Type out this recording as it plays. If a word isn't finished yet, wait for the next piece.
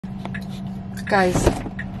Guys,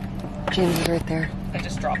 James is right there. I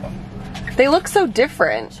just dropped them. They look so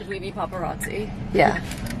different. Should we be paparazzi? Yeah.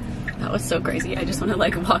 That was so crazy. I just want to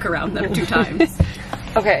like walk around them 2 times.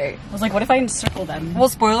 Okay. I was like, what if I encircle them? Well,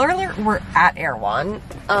 spoiler alert, we're at Erewhon.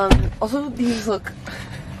 Also, these look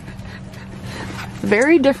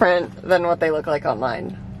very different than what they look like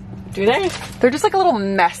online. Do they? They're just like a little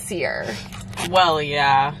messier. Well,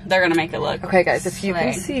 yeah. They're gonna make it look. Okay, guys, if you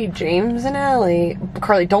can see James and Allie,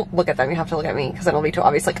 Carly, don't look at them. You have to look at me because it'll be too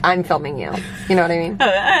obvious. Like, I'm filming you. You know what I mean?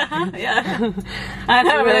 Yeah. I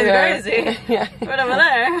know, but it's crazy. Yeah. But over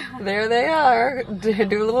there. There they are. Do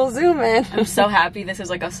a little zoom in. I'm so happy this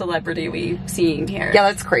is like a celebrity we seeing here. Yeah,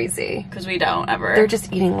 that's crazy. Because we don't ever. They're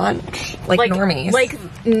just eating lunch. Like normies. Like,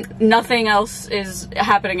 nothing else is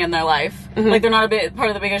happening in their life. Like, they're not a bit part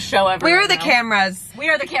of the biggest show ever. Where are the cameras? We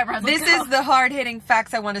are the cameras. This is the hard-hitting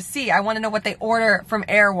facts I want to see. I want to know what they order from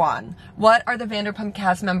Erewhon. What are the Vanderpump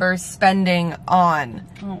cast members spending on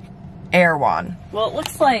Erewhon? Well, it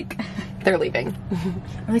looks like they're leaving.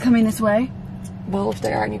 Are they coming this way? Well, if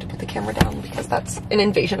they are, I need to put the camera down because that's an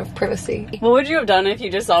invasion of privacy. What would you have done if you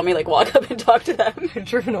just saw me like walk up and talk to them?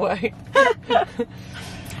 Driven away.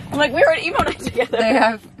 I'm like, we were at emo night together. They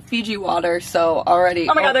have Fiji water, so already.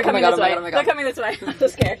 Oh my god, they're coming this way. Oh my god. They're coming this way. I'm so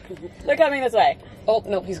scared. They're coming this way. Oh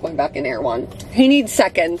no, he's going back in Erewhon. He needs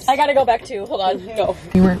seconds. I gotta go back too. Hold on. Go.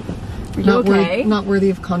 You were okay? Not worthy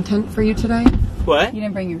of content for you today. What? You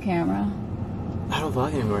didn't bring your camera. I don't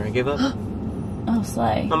vlog anymore. I gave up. Oh,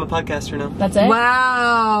 slay. I'm a podcaster now. That's it?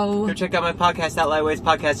 Wow. Go check out my podcast, Outlier Ways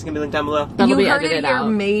Podcast. It's gonna be linked down below. That'll You be heard it edited here out.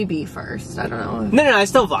 maybe first. I don't know. No, I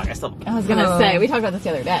still vlog. I still vlog. I was gonna say, we talked about this the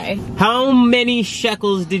other day. How many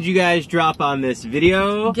shekels did you guys drop on this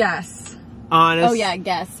video? Guess. Honest. Oh yeah,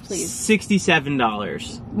 guess, please.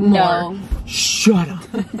 $67. No. Shut up.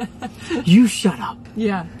 You shut up.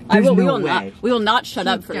 Yeah. There's we no will way. not. We will not shut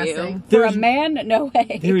up for guessing. you. For a man, no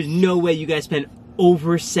way. There is no way you guys spent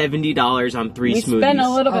over $70 on 3 We smoothies. spent a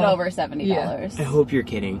little bit over $70. Yeah. I hope you're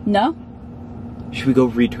kidding. No? Should we go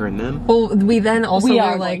return them? Well, we then also We were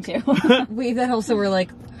are like, going to. we then also were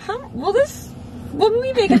like, will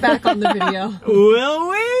we make it back on the video? Will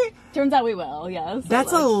we? Turns out we will, yes.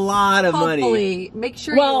 That's a lot of money. Hopefully, make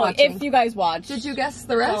sure you're Well, watching. if you guys watch. Did you guess the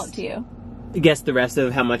Tell rest? it to you. Guess the rest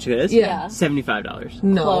of how much it is? Yeah. $75.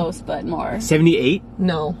 No. Close, but more. 78?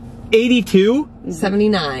 No. 82?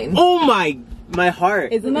 79. Oh my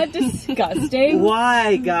heart. Isn't that disgusting?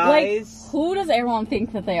 Why, Like, guys? who does everyone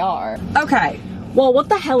think that they are? Okay. Well, what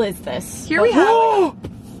the hell is this? Here we have.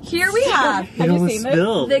 Here we have Have you seen this?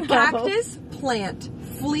 the cactus plant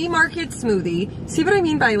flea market smoothie. See what I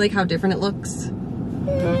mean by like how different it looks?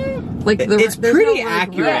 Like It's there's pretty no, like,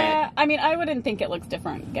 accurate. red. Yeah, I mean, I wouldn't think it looks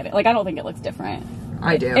different. Get it? Like, I don't think it looks different.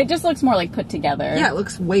 I do. It just looks more like put together. Yeah, it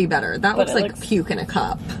looks way better. That But looks it like looks- puke in a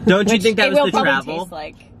cup. Don't you Which think that it will was the probably travel? taste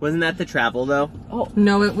like. Wasn't that the travel, though? Oh,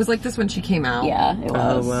 No, it was like this when she came out. yeah, it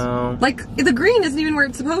was. Oh, well. Like the green isn't even where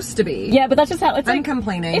it's supposed to be. Yeah, but that's just how it's I'm like.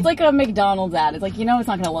 complaining. It's like a McDonald's ad. It's like, you know, it's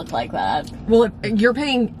not gonna look like that. Well, if you're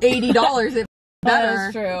paying $80 if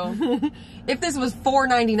better. That is true. If this was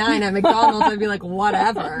 $4.99 at McDonald's, I'd be like,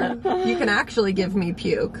 whatever. You can actually give me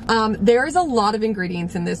puke. There's a lot of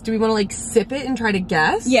ingredients in this. Do we want to like sip it and try to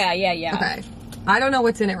guess? Yeah. Okay. I don't know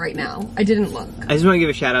what's in it right now. I didn't look. I just want to give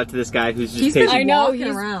a shout out to this guy who's just He's been tasting. I know, walking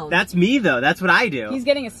he's- around. That's me, though. That's what I do. He's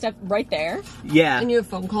getting a step right there. Yeah. And you have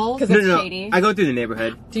phone calls? Because No, it's no, no. shady. I go through the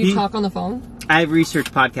neighborhood. Do you talk on the phone? I have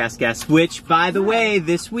research podcast guests, which, by the way,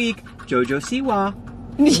 this week, Jojo Siwa.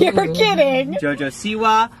 You're kidding. Jojo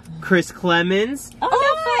Siwa, Chris Clemens,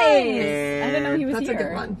 Oh, nice. I And didn't know he was That's here. a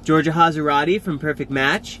good one. Georgia Hazarati from Perfect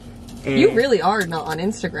Match. And You really are not on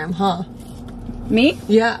Instagram, huh? Me?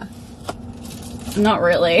 Yeah. Not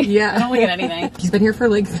really. Yeah. I don't look at anything. He's been here for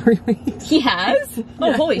like 3 weeks. He has?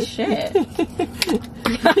 Oh, holy shit.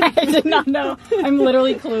 I did not know. I'm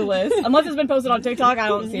literally clueless. Unless it's been posted on TikTok, I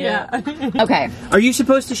don't see it. Okay. Are you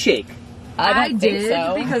supposed to shake? I don't think did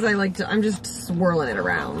so. because I like to. I'm just swirling it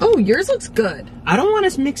around. Oh, yours looks good. I don't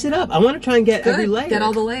want to mix it up. I want to try and get every Good. layer. Get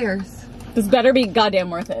all the layers. This better be goddamn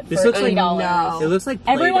worth it. This for looks like- $3. No. It looks like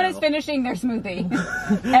Everyone is Play-Doh. finishing their smoothie.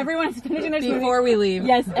 Everyone is finishing their smoothie. Before we leave.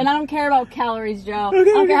 Yes, and I don't care about calories, Joe. I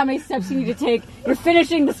don't care how many steps you need to take. You're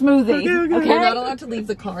finishing the smoothie. Okay? You're not allowed to leave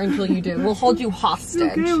the car until you do. We'll hold you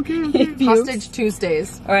hostage. If you- Hostage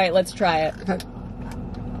Tuesdays. All right, let's try it.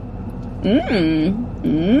 Okay.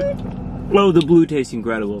 Oh, the blue tastes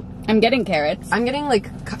incredible. I'm getting carrots. I'm getting like,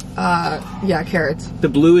 yeah, carrots. The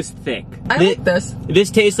blue is thick. I like this. This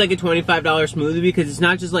tastes like a $25 smoothie because it's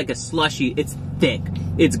not just like a slushy. It's thick.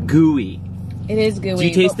 It's gooey. It is gooey. Do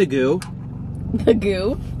you taste the goo? the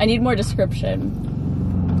goo? I need more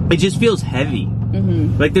description. It just feels heavy.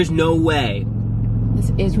 Like there's no way This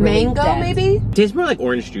is really Mango, dense. maybe? Tastes more like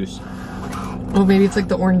orange juice. Oh, maybe it's like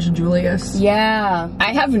the Orange Julius. Yeah.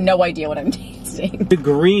 I have no idea what I'm tasting. The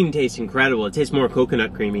green tastes incredible. It tastes more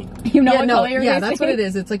coconut creamy. You know what color you're yeah, tasting? that's what it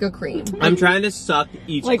is. It's like a cream. I'm trying to suck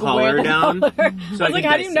each Like color where the down. color? So I was like,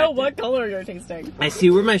 how do you know what color you're tasting? I see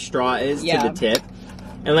where my straw is to the tip.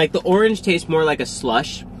 And like the orange tastes more like a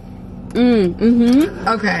slush.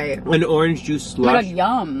 Okay. An orange juice Oh my slush. god,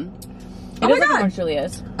 yum. Oh my It is like God. Orange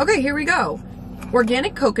Julius. Okay, here we go.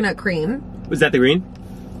 Organic coconut cream. Was that the green?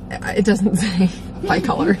 It doesn't say by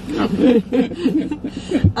color.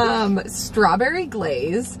 Strawberry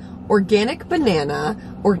glaze, organic banana,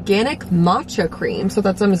 organic matcha cream. So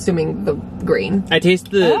that's, I'm assuming, the green. I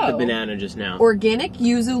taste the Oh. banana just now. Organic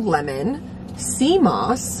yuzu lemon, sea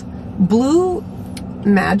moss, blue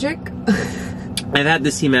magic. I've had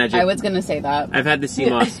the sea magic. I was gonna say that. I've had the sea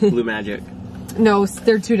moss blue magic. No,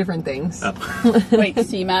 they're two different things. Oh. Wait,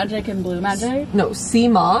 sea magic and blue magic? No, sea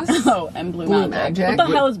moss. Oh, and blue magic. What the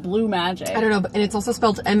hell is blue magic? I don't know, and it's also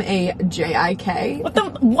spelled M-A-J-I-K.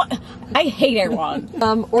 What? I hate everyone.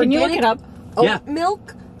 Organic Can you look it up? oat Yeah.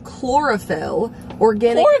 milk, chlorophyll,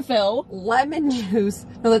 organic Chlorophyll? lemon juice.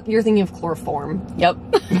 No, you're thinking of chloroform. Yep.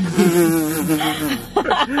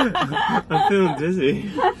 I'm feeling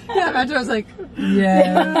dizzy. Yeah, imagine I was like,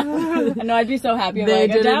 yeah. No, I'd be so happy. I'm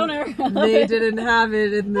like a downer. They didn't have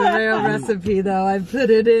it in the real recipe, though. I put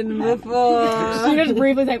it in before. You just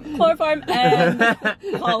briefly say chloroform and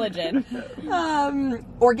collagen.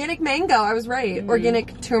 Organic mango, I was right.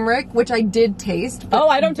 Organic turmeric, which I did taste. But Oh,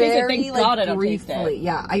 I don't taste it. very, Thank God I don't taste it. briefly.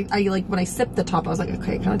 Yeah, I like when I sipped the top, I was like,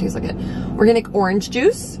 okay, it kind of tastes like it. Organic orange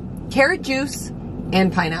juice, carrot juice,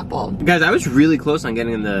 and pineapple. Guys, I was really close on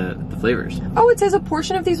getting the flavors. Oh, it says a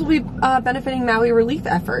portion of these will be benefiting Maui relief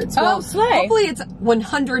efforts. Oh, Well, slay. hopefully it's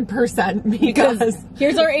 100% because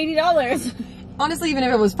Here's our $80. honestly, even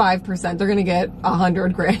if it was 5%, they're gonna get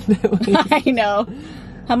 $100 grand at least. I know.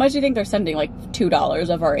 How much do you think they're sending? Like $2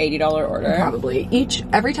 of our $80 order? Probably.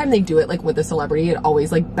 Every time they do it, like with a celebrity, it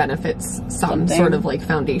always like benefits some Something. sort of like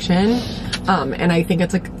foundation. And I think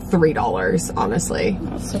it's like $3, honestly.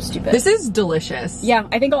 That's so stupid. This is delicious. Yeah,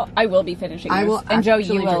 I think I will be finishing I this. will And Joe,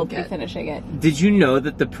 actually you will drink be it. finishing it. Did you know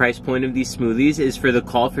that the price point of these smoothies is for the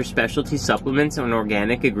call for specialty supplements and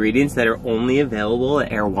organic ingredients that are only available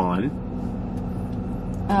at Erewhon?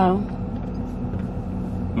 Oh.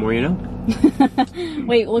 More you know.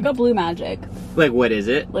 Wait, look up blue magic. Like, what is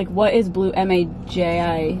it? Like, what is blue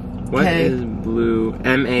M-A-J-I? What K. is blue? I feel like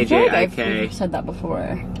M-A-J-I-K. I've said that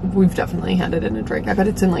before. We've definitely had it in a drink. I bet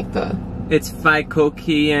it's in like the... It's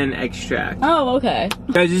phycocaine extract. Oh, okay.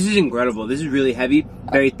 Guys, this is incredible. This is really heavy,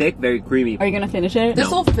 very thick, very creamy. Are you gonna finish it? This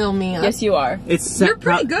will fill me up. Yes, you are. It's You're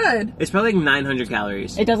pretty good. It's probably like 900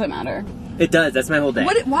 calories. It doesn't matter. It does. That's my whole day.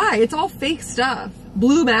 Why? It's all fake stuff.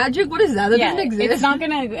 Blue magic? What is that? That Yeah, doesn't exist. it's not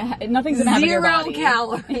gonna. Nothing's gonna happen to your Zero body.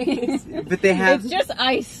 calories. But they have. It's just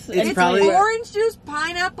ice. It's It's probably- orange juice,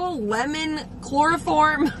 pineapple, lemon,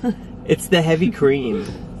 chloroform. It's the heavy cream.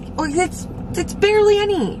 Oh, it's barely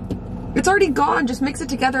any. It's already gone. Just mix it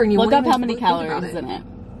together and you Look won't up even how many think about calories is in it.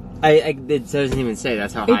 It doesn't even say.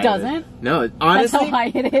 That's how high It doesn't? No, honestly, That's how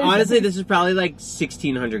high it is. honestly, this is probably like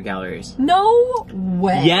 1,600 calories. No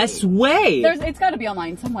way. Yes way. It's got to be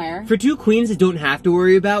online somewhere. For two queens that don't have to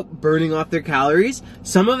worry about burning off their calories,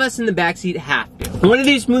 some of us in the backseat have to. One of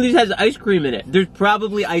these smoothies has ice cream in it. There's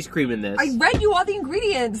probably ice cream in this. I read you all the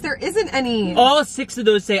ingredients. There isn't any. All 6 of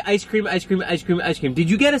those say ice cream, ice cream, ice cream, ice cream.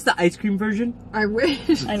 Did you get us the ice cream version? I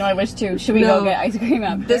wish. I know. I wish too. Should we No. go get ice cream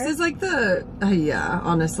after? This is like the. Yeah,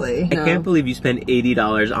 honestly. I can't believe you spent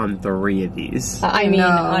 $80 on 3 of these. I mean, No.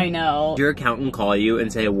 I know. Did your accountant call you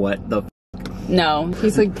and say, what the No.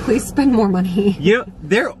 He's like, please spend more money. You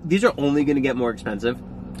know, these are only going to get more expensive.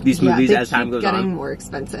 These smoothies they as time keep goes getting on. more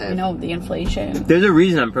expensive. I know the inflation. There's a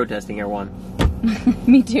reason I'm protesting Erewhon.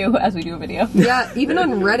 Me too. As we do a video. Yeah, even on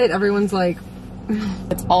Reddit, everyone's like,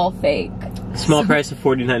 It's all fake. Small price of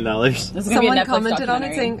 $49. This is gonna be a someone Netflix commented on it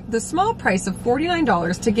documentary. saying, the small price of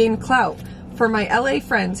 $49 to gain clout for my LA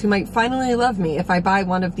friends who might finally love me if I buy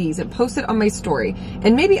one of these and post it on my story.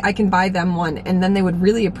 And maybe I can buy them one and then they would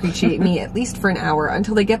really appreciate me at least for an hour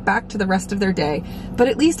until they get back to the rest of their day. But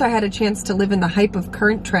at least I had a chance to live in the hype of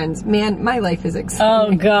current trends. Man, my life is Oh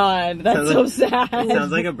exciting. God, that's so sad.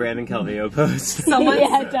 Sounds like a Brandon Calvillo post. Someone,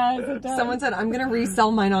 Yeah, it does. It does. someone said, I'm going to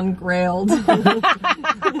resell mine on Grailed.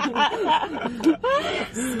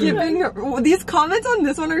 Skipping. These comments on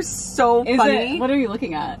this one are so Is funny. it? What are you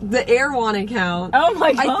looking at? The Erewhon account. count. Oh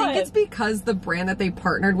my god. I think it's because the brand that they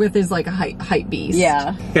partnered with is like a hype beast.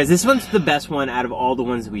 Yeah. Guys, this one's the best one out of all the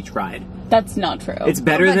ones we tried. That's not true. It's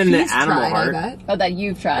better That than the he's animal tried, heart. I bet. Oh, that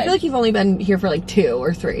you've tried. I feel like you've only been here for like 2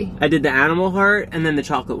 or 3. I did the animal heart and then the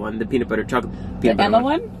chocolate one, the peanut butter chocolate. the Peanut butter Emma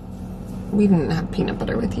one? We didn't have peanut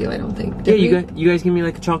butter with you, I don't think. Yeah, Did we? you guys give me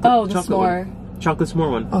like a chocolate. Oh, the chocolate s'more. one. Chocolate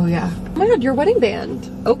s'more one. Oh yeah. Oh my god, your wedding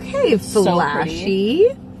band. Okay, So flashy.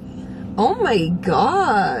 Oh my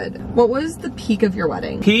god. What was the peak of your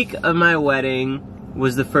wedding? Peak of my wedding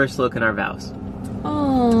was the first look in our vows.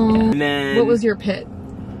 Oh. And then What was your pit?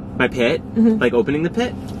 my pit? Like opening the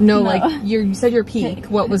pit? No, No. like you said your peak.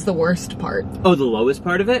 What was the worst part? Oh, the lowest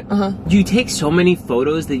part of it? Uh-huh. You take so many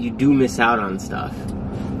photos that you do miss out on stuff.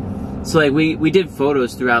 So like we did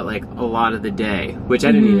photos throughout like a lot of the day, which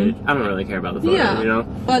I didn't need. I don't really care about the photos, Yeah. you know?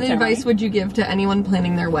 What That's advice alright. would you give to anyone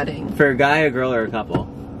planning their wedding? For a guy, a girl, or a couple?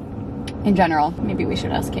 In general. Maybe we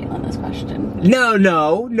should ask Caitlin this question.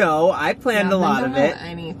 No. I planned a lot of it.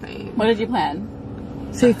 Anything. What did you plan?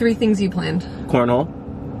 Say 3 things you planned. Cornhole.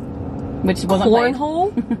 Which wasn't played.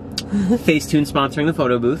 Cornhole? Facetune sponsoring the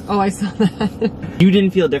photo booth. Oh, I saw that. You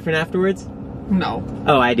didn't feel different afterwards? No.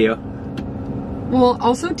 Oh, I do. Well,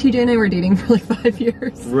 also TJ and I were dating for like 5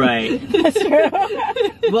 years. Right. That's true.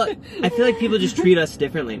 Well, I feel like people just treat us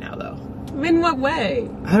differently now, though. In what way?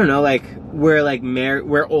 I don't know, like,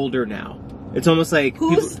 we're older now. It's almost like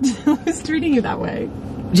Who's treating you that way?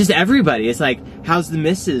 just everybody. It's like, how's the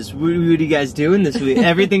missus? What are you guys doing this week?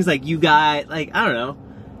 Everything's like, you got, like, I don't know.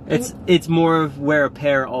 It's more of wear a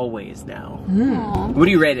pair always now. Aw. What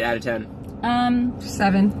do you rate it out of 10?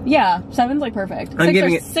 7. Yeah, 7's like perfect. I'm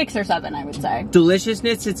giving it 6 or 7, I would say.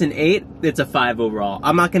 Deliciousness, it's an 8. It's a 5 overall.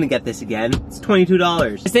 I'm not gonna get this again. It's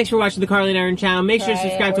 $22. Thanks for watching the Carly and Erin channel. Make sure to Right,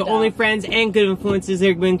 subscribe to we're done. OnlyFriends and Good Influences.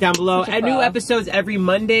 They're linked down below. Such a And new pro. episodes every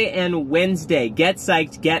Monday and Wednesday. Get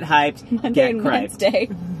psyched, get hyped, Monday get and criped. Wednesday.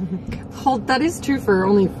 Hold, that is true for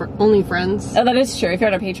only friends. Oh, that is true. If you're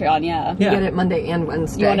on a Patreon, yeah. You Yeah. get it Monday and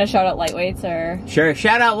Wednesday. You want to shout out Lightweights or? Sure.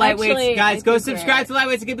 Shout out Lightweights. Actually, Guys, I go think subscribe to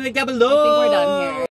Lightweights. Get the link down I below. think we're done here.